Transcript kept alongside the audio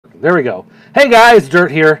There we go. Hey guys,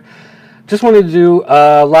 Dirt here. Just wanted to do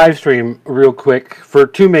a live stream real quick for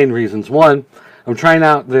two main reasons. One, I'm trying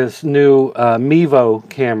out this new Mevo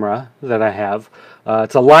camera that I have.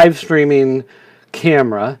 It's a live streaming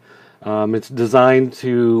camera. It's designed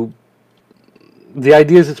to... The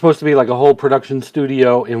idea is it's supposed to be like a whole production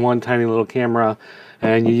studio in one tiny little camera,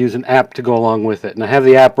 and you use an app to go along with it. And I have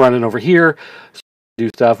the app running over here. So do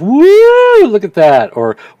stuff. Woo! Look at that.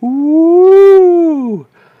 Or woo!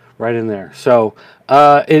 Right in there. So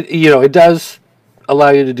it does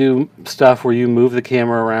allow you to do stuff where you move the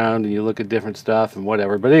camera around and you look at different stuff and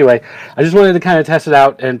whatever. But anyway, I just wanted to kind of test it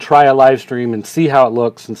out and try a live stream and see how it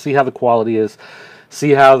looks and see how the quality is,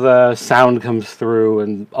 see how the sound comes through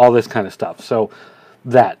and all this kind of stuff. So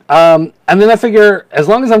that. And then I figure as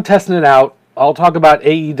long as I'm testing it out, I'll talk about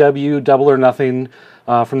AEW Double or Nothing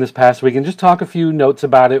from this past week and just talk a few notes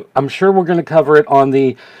about it. I'm sure we're going to cover it on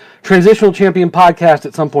the Transitional Champion podcast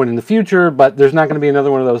at some point in the future, but there's not going to be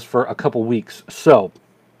another one of those for a couple weeks. So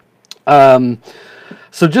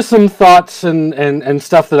just some thoughts and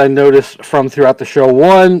stuff that I noticed from throughout the show.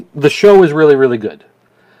 One, the show is really, really good.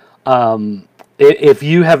 If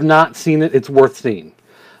you have not seen it, it's worth seeing.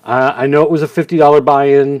 I know it was a $50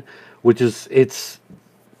 buy-in, it's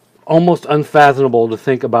almost unfathomable to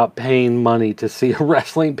think about paying money to see a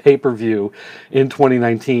wrestling pay-per-view in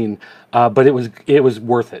 2019. But it was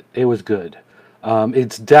worth it. It was good.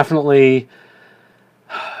 It definitely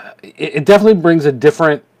brings a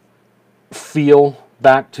different feel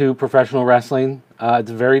back to professional wrestling.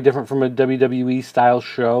 It's very different from a WWE style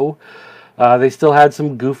show. They still had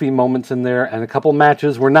some goofy moments in there, and a couple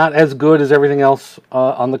matches were not as good as everything else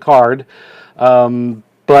on the card.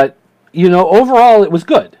 But overall, it was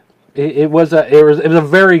good. It was a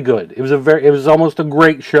very good. It was almost a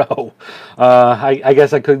great show. I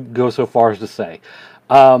guess I could go so far as to say.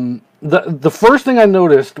 The first thing I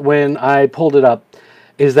noticed when I pulled it up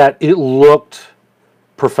is that it looked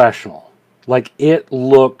professional. Like it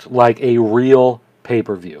looked like a real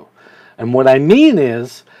pay-per-view. And what I mean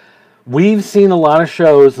is, we've seen a lot of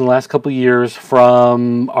shows in the last couple of years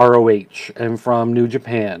from ROH and from New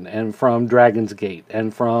Japan and from Dragon's Gate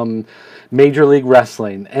and from Major League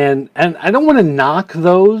Wrestling. And I don't want to knock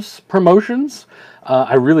those promotions.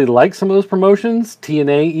 I really like some of those promotions,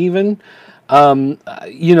 TNA even.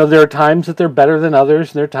 There are times that they're better than others.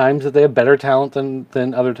 And there are times that they have better talent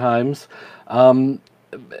than other times.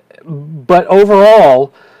 But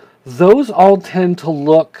overall, those all tend to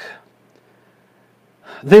look...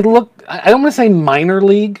 They look, I don't want to say minor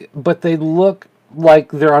league, but they look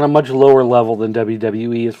like they're on a much lower level than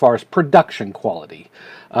WWE as far as production quality.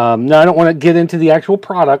 Now, I don't want to get into the actual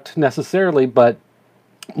product necessarily, but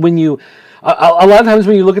when a lot of times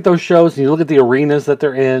when you look at those shows and you look at the arenas that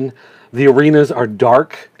they're in, the arenas are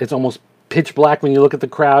dark. It's almost pitch black when you look at the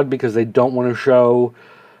crowd because they don't want to show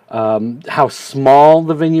how small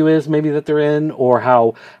the venue is maybe that they're in, or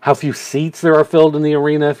how few seats there are filled in the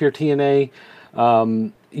arena if you're TNA.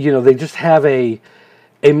 They just have a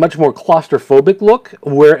much more claustrophobic look,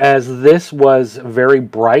 whereas this was very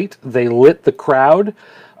bright. They lit the crowd.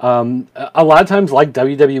 A lot of times, like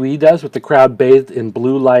WWE does, with the crowd bathed in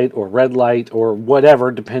blue light or red light or whatever,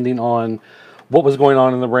 depending on what was going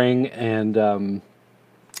on in the ring and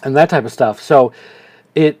that type of stuff. So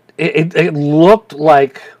it looked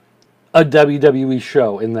like a WWE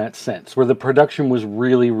show in that sense, where the production was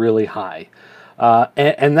really, really high.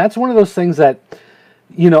 And that's one of those things that,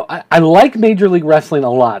 I like Major League Wrestling a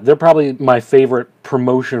lot. They're probably my favorite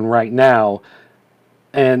promotion right now.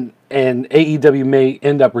 And AEW may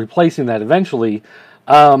end up replacing that eventually.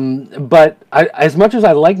 But as much as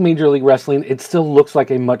I like Major League Wrestling, it still looks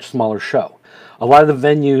like a much smaller show. A lot of the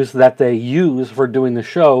venues that they use for doing the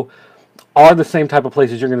show are the same type of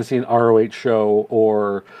places you're going to see an ROH show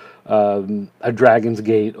or a Dragon's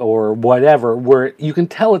Gate or whatever, where you can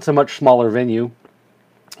tell it's a much smaller venue,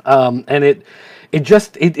 and it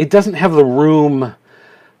doesn't have the room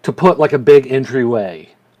to put like a big entryway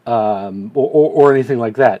or anything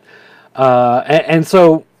like that, and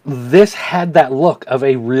so this had that look of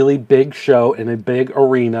a really big show in a big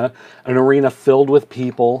arena, an arena filled with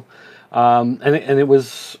people, and it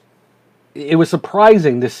was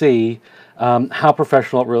surprising to see how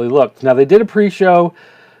professional it really looked. Now, they did a pre-show.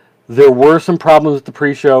 There were some problems with the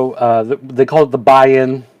pre-show. They called it the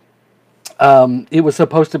buy-in. It was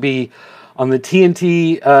supposed to be on the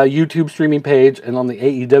TNT YouTube streaming page and on the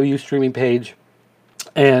AEW streaming page.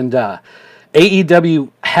 And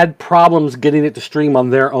AEW had problems getting it to stream on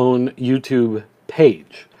their own YouTube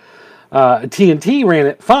page. TNT ran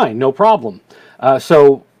it fine, no problem.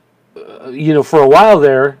 For a while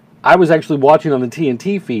there, I was actually watching on the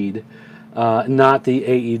TNT feed not the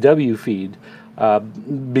AEW feed,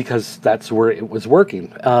 because that's where it was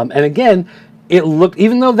working. And again, it looked,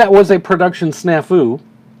 even though that was a production snafu,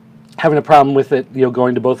 having a problem with it,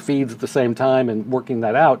 going to both feeds at the same time and working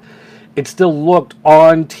that out, it still looked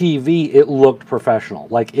on TV. It looked professional.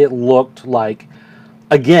 Like, it looked like,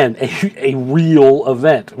 again, a real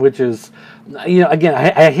event, which is, again,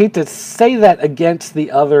 I hate to say that against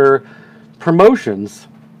the other promotions,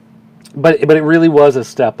 but it really was a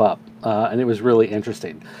step up, and it was really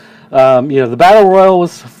interesting. The Battle Royal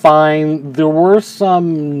was fine. There were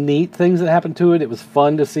some neat things that happened to it. It was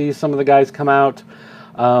fun to see some of the guys come out,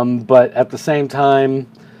 but at the same time,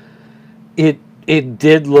 it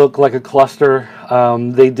did look like a cluster.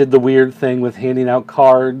 They did the weird thing with handing out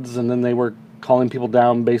cards, and then they were calling people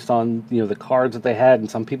down based on the cards that they had, and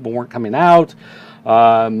some people weren't coming out.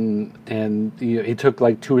 And it took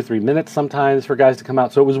like 2 or 3 minutes sometimes for guys to come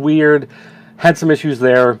out, so it was weird. Had some issues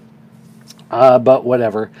there, but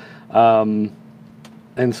whatever. And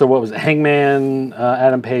so what was it? Hangman,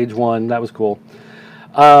 Adam Page won. That was cool.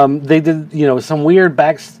 They did some weird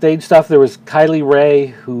backstage stuff. There was Kylie Ray,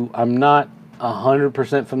 who I'm not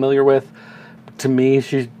 100% familiar with. To me,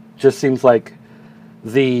 she just seems like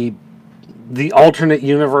the alternate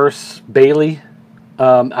universe Bailey.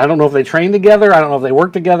 I don't know if they train together. I don't know if they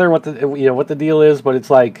work together. What the deal is, but it's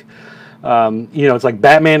like, it's like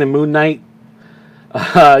Batman and Moon Knight.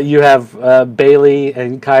 You have Bailey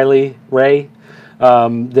and Kylie Ray.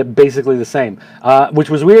 They're basically the same, which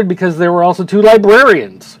was weird because there were also 2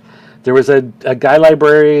 librarians. There was a guy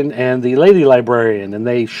librarian and the lady librarian, and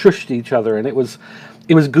they shushed each other, and it was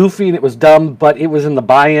goofy and it was dumb, but it was in the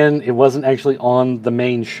buy-in. It wasn't actually on the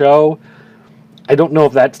main show. I don't know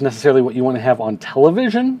if that's necessarily what you want to have on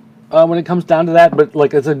television when it comes down to that, but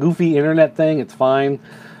like, it's a goofy internet thing. It's fine,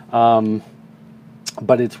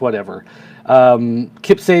 but it's whatever.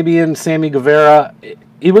 Kip Sabian, Sammy Guevara.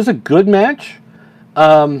 It was a good match.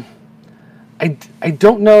 I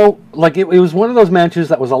don't know. Like, it was one of those matches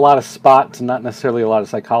that was a lot of spots and not necessarily a lot of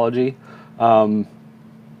psychology.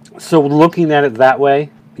 So looking at it that way,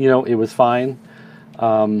 it was fine.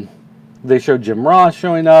 They showed Jim Ross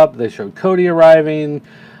showing up. They showed Cody arriving.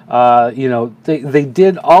 They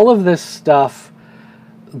did all of this stuff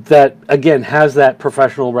that, again, has that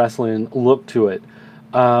professional wrestling look to it.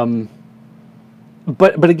 But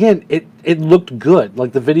again, it looked good.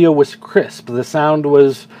 Like, the video was crisp. The sound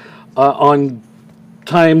was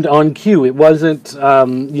timed on cue. It wasn't,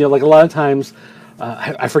 like a lot of times,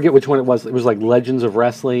 I forget which one it was. It was like Legends of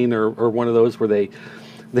Wrestling or one of those where they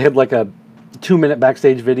had like a 2-minute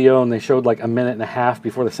backstage video and they showed like a minute and a half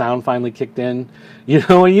before the sound finally kicked in. And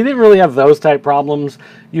you didn't really have those type problems.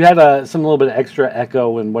 You had some little bit of extra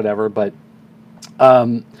echo and whatever, but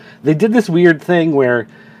they did this weird thing where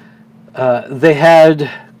they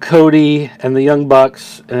had Cody and the Young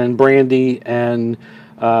Bucks and Brandy and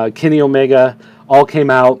Kenny Omega all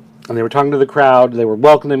came out, and they were talking to the crowd. They were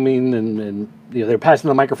welcoming, and they were passing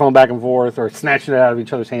the microphone back and forth or snatching it out of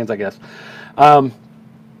each other's hands, I guess.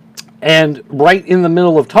 And right in the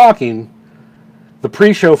middle of talking, the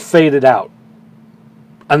pre-show faded out.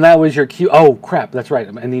 And that was your cue. Oh, crap, that's right.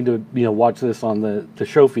 I need to watch this on the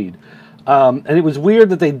show feed. And it was weird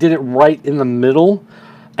that they did it right in the middle.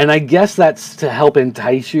 And I guess that's to help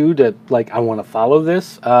entice you to, like, I want to follow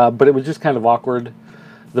this. But it was just kind of awkward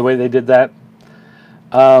the way they did that.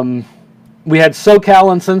 We had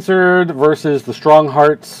SoCal Uncensored versus the Strong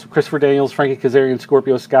Hearts, Christopher Daniels, Frankie Kazarian,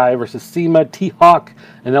 Scorpio Sky versus SEMA, T-Hawk,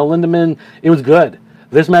 and El Lindemann. It was good.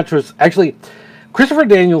 This match was actually... Christopher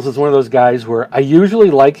Daniels is one of those guys where I usually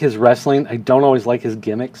like his wrestling. I don't always like his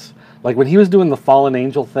gimmicks. Like, when he was doing the Fallen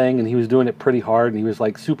Angel thing, and he was doing it pretty hard, and he was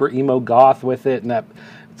like super emo goth with it, and that...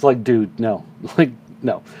 It's like, dude, no. Like,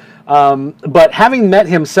 no. But having met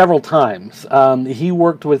him several times, he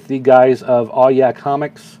worked with the guys of Aw Yeah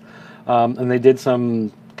Comics, and they did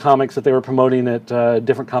some comics that they were promoting at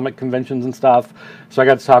different comic conventions and stuff. So I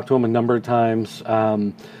got to talk to him a number of times.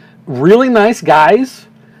 Really nice guys,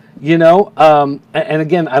 and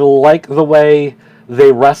again, I like the way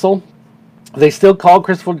they wrestle. They still call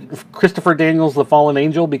Christopher Daniels the Fallen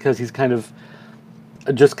Angel because he's kind of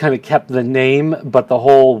kept the name, but the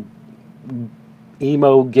whole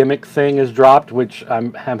emo gimmick thing is dropped, which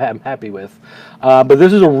I'm happy with. But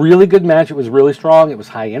this is a really good match. It was really strong. It was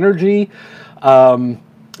high energy.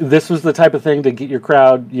 This was the type of thing to get your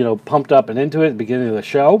crowd, pumped up and into it at the beginning of the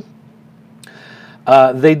show.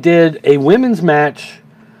 They did a women's match.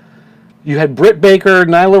 You had Britt Baker,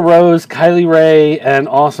 Nyla Rose, Kylie Ray, and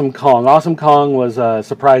Awesome Kong. Awesome Kong was a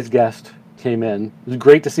surprise guest, came in. It was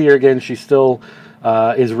great to see her again. She still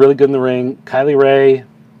is really good in the ring. Kylie Ray,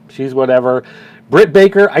 she's whatever. Britt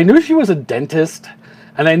Baker, I knew she was a dentist,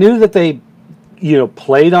 and I knew that they,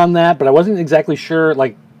 played on that, but I wasn't exactly sure,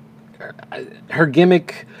 like, her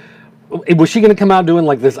gimmick. Was she going to come out doing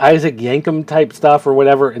like this Isaac Yankem type stuff or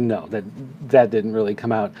whatever? And no, that didn't really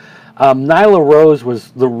come out. Nyla Rose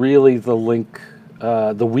was the link,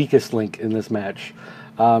 the weakest link in this match.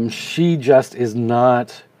 She just is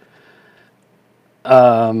not.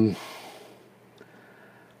 I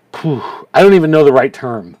don't even know the right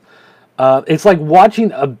term. It's like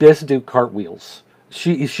watching Abyss do cartwheels.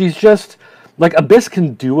 She's just like, Abyss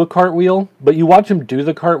can do a cartwheel, but you watch him do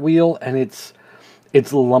the cartwheel and it's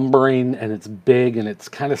lumbering and it's big and it's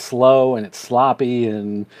kind of slow and it's sloppy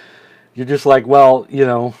and you're just like, well,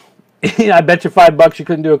 I bet you $5 you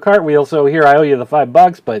couldn't do a cartwheel, so here, I owe you the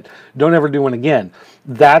 $5, but don't ever do one again.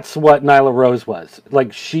 That's what Nyla Rose was.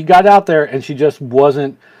 Like, she got out there and she just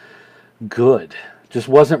wasn't good. Just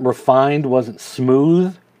wasn't refined, wasn't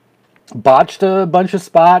smooth. Botched a bunch of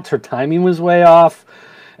spots. Her timing was way off.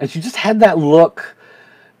 And she just had that look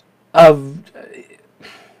of,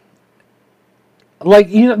 like,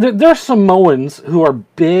 there are Samoans who are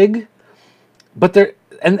big, but they're,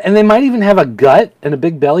 and they might even have a gut and a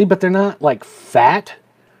big belly, but they're not, like, fat,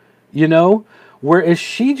 Whereas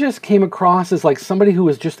she just came across as, like, somebody who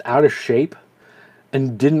was just out of shape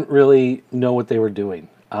and didn't really know what they were doing.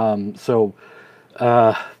 I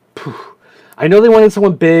know they wanted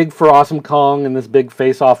someone big for Awesome Kong and this big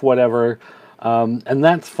face-off whatever, and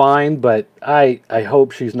that's fine, but I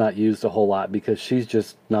hope she's not used a whole lot because she's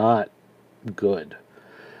just not good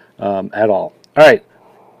at all. All right.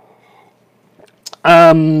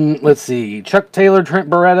 Let's see. Chuck Taylor, Trent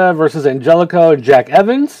Beretta versus Angelico and Jack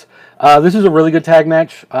Evans. This is a really good tag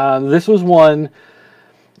match. This was one,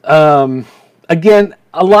 again,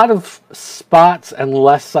 a lot of spots and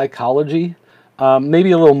less psychology.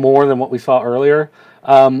 Maybe a little more than what we saw earlier.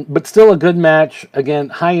 But still a good match. Again,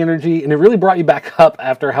 high energy, and it really brought you back up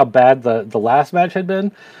after how bad the last match had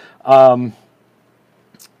been.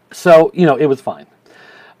 So, it was fine.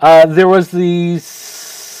 There was the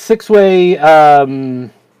six-way, or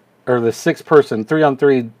the six-person,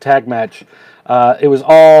 3-on-3 tag match. It was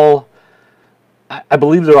all, I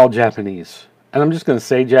believe they're all Japanese. And I'm just going to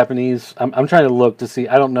say Japanese. I'm trying to look to see.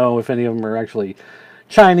 I don't know if any of them are actually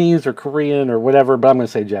Chinese or Korean or whatever, but I'm going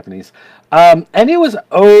to say Japanese. And it was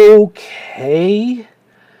okay.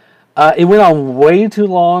 It went on way too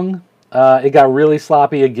long. It got really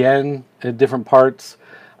sloppy again at different parts.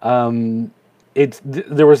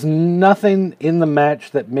 There was nothing in the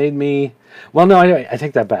match that made me... Well, no, I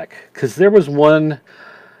take that back. Because there was one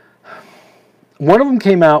of them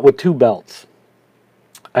came out with 2 belts.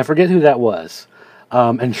 I forget who that was.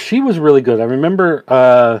 And she was really good. I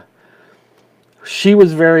remember she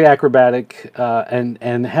was very acrobatic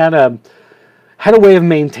and had a way of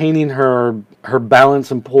maintaining her balance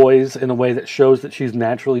and poise in a way that shows that she's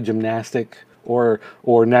naturally gymnastic or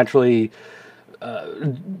naturally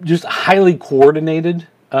just highly coordinated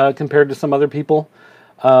compared to some other people.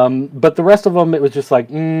 But the rest of them, it was just like,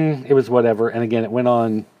 it was whatever. And again, it went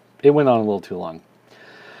on a little too long.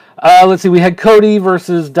 Let's see, we had Cody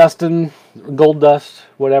versus Dustin, Gold Dust,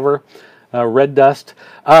 whatever, Red Dust.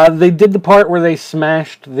 They did the part where they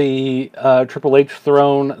smashed the Triple H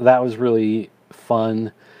throne. That was really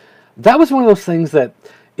fun. That was one of those things that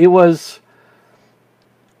it was,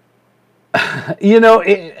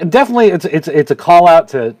 definitely it's a call out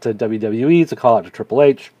to WWE. It's a call out to Triple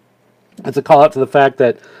H. It's a call out to the fact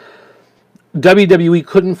that WWE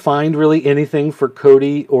couldn't find really anything for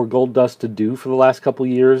Cody or Goldust to do for the last couple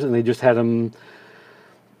years, and they just had him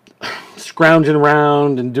scrounging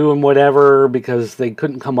around and doing whatever because they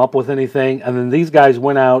couldn't come up with anything. And then these guys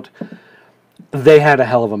went out. They had a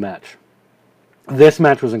hell of a match. This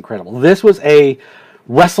match was incredible. This was a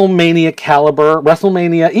WrestleMania caliber,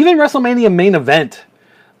 even WrestleMania main event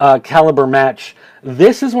caliber match.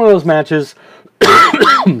 This is one of those matches,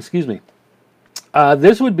 excuse me,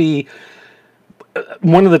 this would be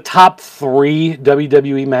one of the top 3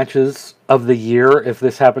 WWE matches of the year if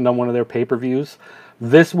this happened on one of their pay-per-views.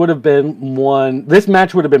 This would have been this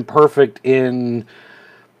match would have been perfect in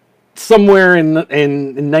somewhere in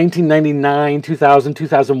 1999, 2000,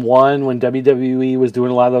 2001 when WWE was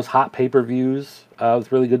doing a lot of those hot pay-per-views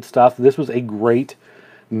with really good stuff. This was a great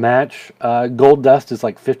match. Goldust is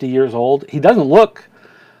like 50 years old. He doesn't look,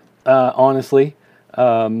 honestly.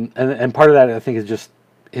 And part of that, I think, is just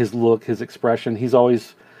his look, his expression. He's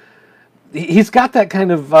got that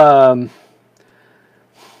kind of, I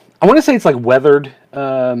want to say it's like weathered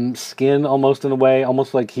skin almost in a way,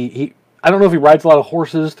 almost like he I don't know if he rides a lot of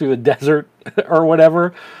horses through the desert or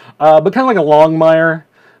whatever, but kind of like a Longmire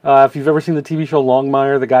If you've ever seen the TV show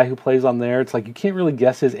Longmire, the guy who plays on there, it's like you can't really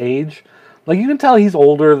guess his age. Like you can tell he's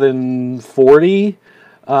older than 40,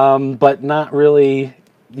 but not really,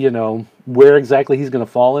 where exactly he's going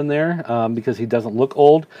to fall in there because he doesn't look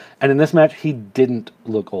old. And in this match, he didn't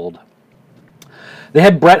look old. They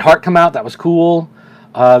had Bret Hart come out. That was cool.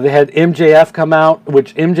 They had MJF come out,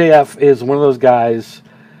 which MJF is one of those guys.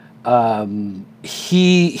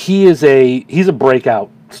 He's a breakout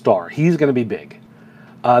star. He's going to be big.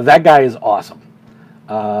 That guy is awesome.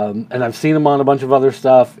 And I've seen him on a bunch of other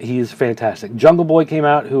stuff. He's fantastic. Jungle Boy came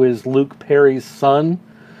out, who is Luke Perry's son.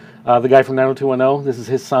 The guy from 90210. This is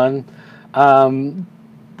his son.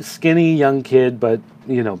 Skinny young kid, but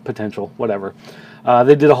potential, whatever.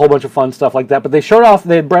 They did a whole bunch of fun stuff like that. But they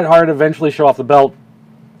had Bret Hart eventually show off the belt.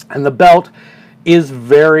 And the belt is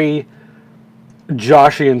very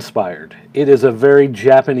Joshi inspired. It is a very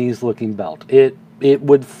Japanese looking belt. It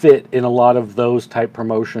would fit in a lot of those type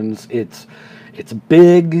promotions. It's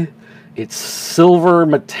big, it's silver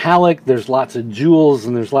metallic, there's lots of jewels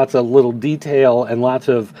and there's lots of little detail and lots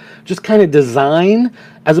of just kind of design,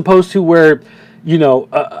 as opposed to where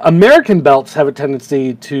American belts have a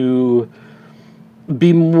tendency to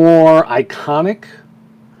be more iconic.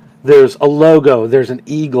 There's a logo, there's an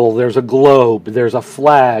eagle, there's a globe, there's a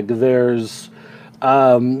flag, there's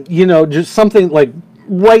just something like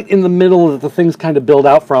right in the middle that the things kind of build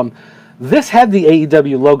out from. This had the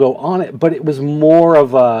AEW logo on it, but it was more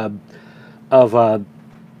of a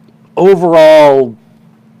overall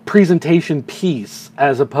presentation piece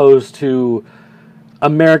as opposed to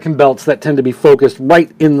American belts that tend to be focused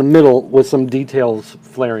right in the middle with some details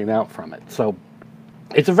flaring out from it. So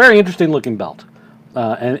it's a very interesting looking belt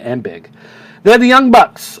and big. They had the Young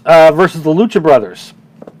Bucks versus the Lucha Brothers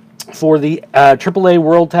for the AAA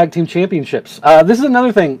World Tag Team Championships. This is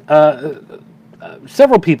another thing.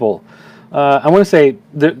 Several people, I want to say,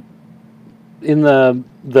 in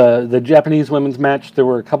the Japanese women's match, there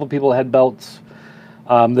were a couple people that had belts.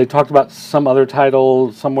 They talked about some other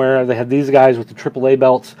title somewhere. They had these guys with the AAA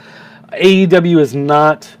belts. AEW is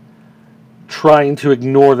not trying to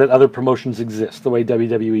ignore that other promotions exist the way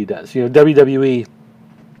WWE does. WWE, you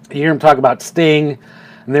hear them talk about Sting,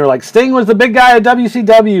 and they were like, Sting was the big guy at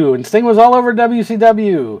WCW, and Sting was all over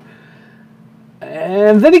WCW.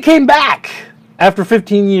 And then he came back after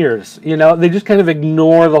 15 years. They just kind of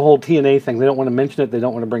ignore the whole TNA thing. They don't want to mention it. They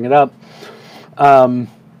don't want to bring it up.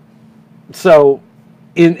 So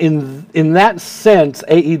in that sense,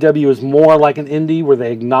 AEW is more like an indie where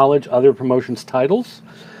they acknowledge other promotions' titles.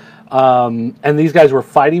 And these guys were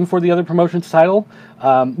fighting for the other promotion's title,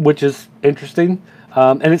 which is interesting.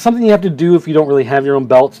 And it's something you have to do if you don't really have your own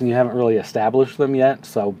belts and you haven't really established them yet.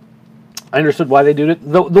 So I understood why they did it.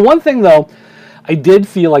 The one thing, though, I did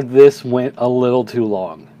feel like this went a little too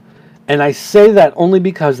long. And I say that only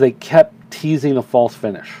because they kept teasing a false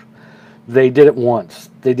finish. They did it once.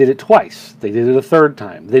 They did it twice. They did it a third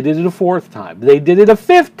time. They did it a fourth time. They did it a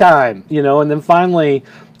fifth time, and then finally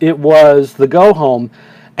it was the go home.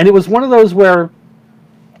 And it was one of those where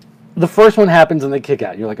the first one happens and they kick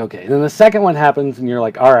out. You're like, okay. And then the second one happens and you're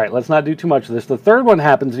like, all right, let's not do too much of this. The third one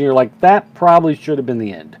happens and you're like, that probably should have been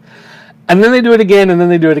the end. And then they do it again and then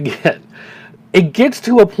they do it again. It gets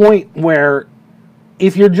to a point where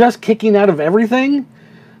if you're just kicking out of everything,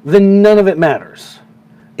 then none of it matters.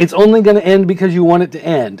 It's only going to end because you want it to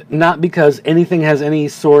end, not because anything has any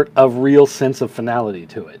sort of real sense of finality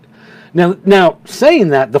to it. Now, saying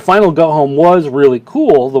that, the final go-home was really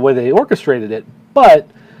cool, the way they orchestrated it, but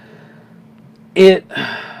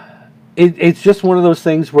it's just one of those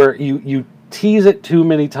things where you tease it too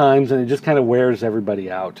many times and it just kind of wears everybody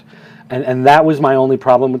out. And that was my only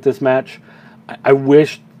problem with this match. I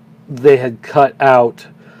wish they had cut out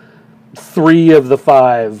 3 of the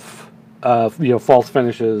 5 false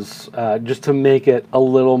finishes just to make it a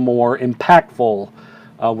little more impactful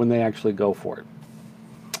when they actually go for it.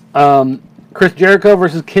 Chris Jericho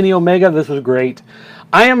versus Kenny Omega. This was great.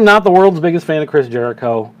 I am not the world's biggest fan of Chris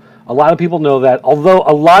Jericho. A lot of people know that. Although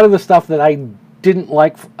a lot of the stuff that I didn't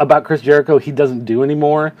like about Chris Jericho, he doesn't do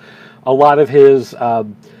anymore. A lot of his,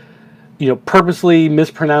 purposely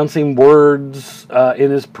mispronouncing words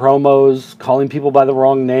in his promos, calling people by the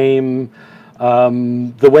wrong name,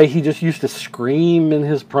 the way he just used to scream in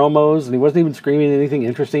his promos, and he wasn't even screaming anything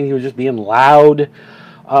interesting. He was just being loud.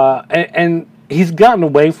 And he's gotten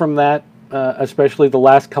away from that, especially the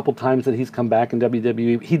last couple times that he's come back in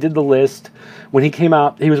WWE. He did the list. When he came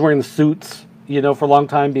out, he was wearing the suits, for a long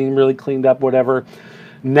time, being really cleaned up, whatever.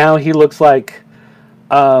 Now he looks like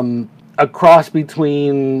a cross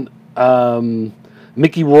between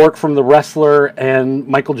Mickey Rourke from The Wrestler and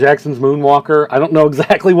Michael Jackson's Moonwalker. I don't know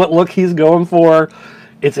exactly what look he's going for.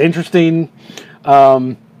 It's interesting.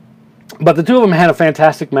 But the two of them had a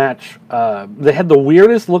fantastic match. They had the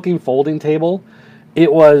weirdest looking folding table.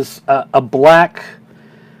 It was a black,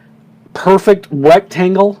 perfect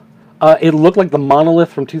rectangle. It looked like the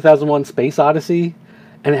monolith from 2001 Space Odyssey.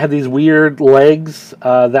 And it had these weird legs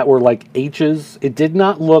that were like H's. It did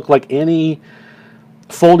not look like any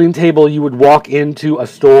folding table you would walk into a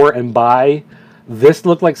store and buy. This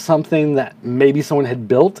looked like something that maybe someone had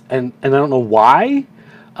built, and I don't know why.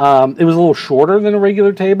 It was a little shorter than a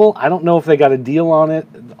regular table. I don't know if they got a deal on it.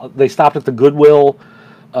 They stopped at the Goodwill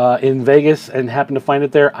in Vegas and happened to find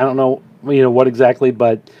it there. I don't know, what exactly,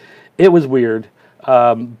 but it was weird.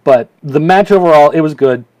 But the match overall, it was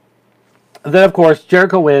good. Then, of course,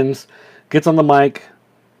 Jericho wins, gets on the mic,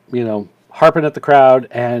 harping at the crowd,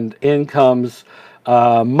 and in comes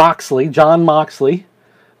Moxley, John Moxley,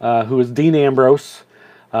 who is Dean Ambrose.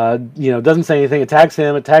 Doesn't say anything, attacks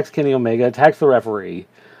him, attacks Kenny Omega, attacks the referee,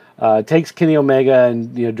 takes Kenny Omega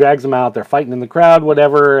and drags him out. They're fighting in the crowd,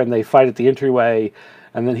 whatever, and they fight at the entryway,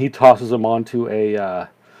 and then he tosses him onto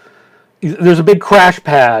there's a big crash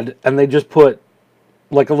pad, and they just put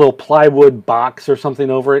like a little plywood box or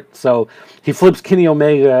something over it. So he flips Kenny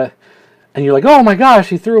Omega, and you're like, oh my gosh,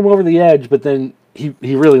 he threw him over the edge, but then he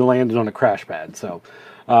really landed on a crash pad. So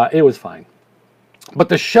it was fine. But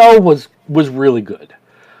the show was really good.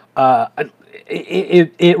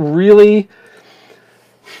 It really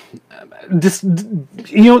there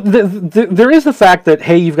is the fact that,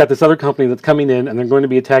 hey, you've got this other company that's coming in and they're going to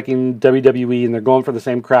be attacking WWE and they're going for the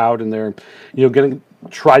same crowd and they're going to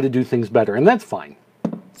try to do things better, and that's fine.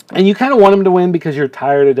 And you kind of want them to win because you're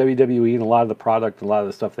tired of WWE and a lot of the product and a lot of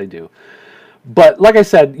the stuff they do. But like I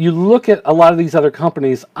said, you look at a lot of these other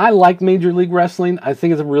companies. I like Major League Wrestling. I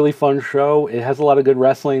think it's a really fun show. It has a lot of good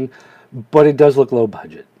wrestling, but it does look low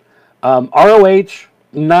budget. ROH,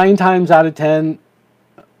 9 times out of 10,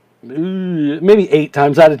 maybe 8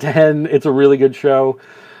 times out of 10, it's a really good show.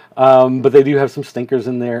 But they do have some stinkers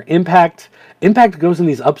in there. Impact goes in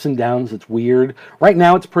these ups and downs. It's weird. Right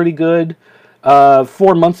now, it's pretty good.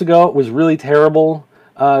 4 months ago, it was really terrible.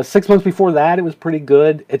 6 months before that, it was pretty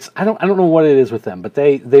good. I don't know what it is with them, but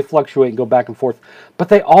they fluctuate and go back and forth. But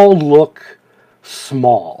they all look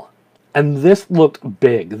small, and this looked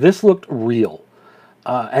big. This looked real,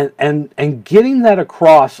 and getting that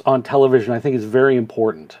across on television, I think, is very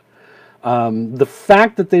important. The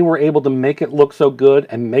fact that they were able to make it look so good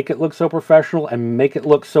and make it look so professional and make it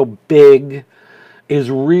look so big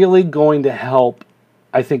is really going to help,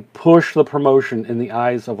 I think, push the promotion in the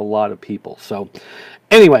eyes of a lot of people. So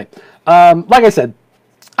anyway, like I said,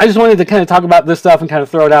 I just wanted to kind of talk about this stuff and kind of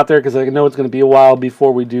throw it out there because I know it's going to be a while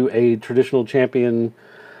before we do a traditional champion,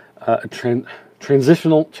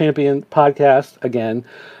 transitional champion podcast again.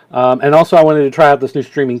 And also I wanted to try out this new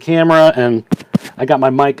streaming camera, and I got my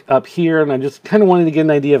mic up here, and I just kind of wanted to get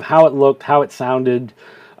an idea of how it looked, how it sounded,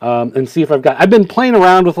 and see if I've been playing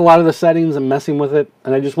around with a lot of the settings and messing with it,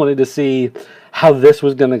 and I just wanted to see how this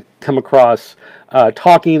was going to come across,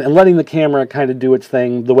 talking and letting the camera kind of do its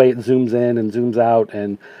thing, the way it zooms in and zooms out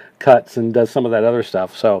and cuts and does some of that other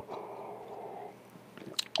stuff. So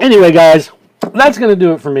anyway, guys, that's going to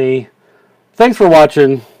do it for me. Thanks for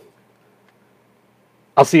watching.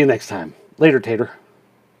 I'll see you next time. Later, Tater.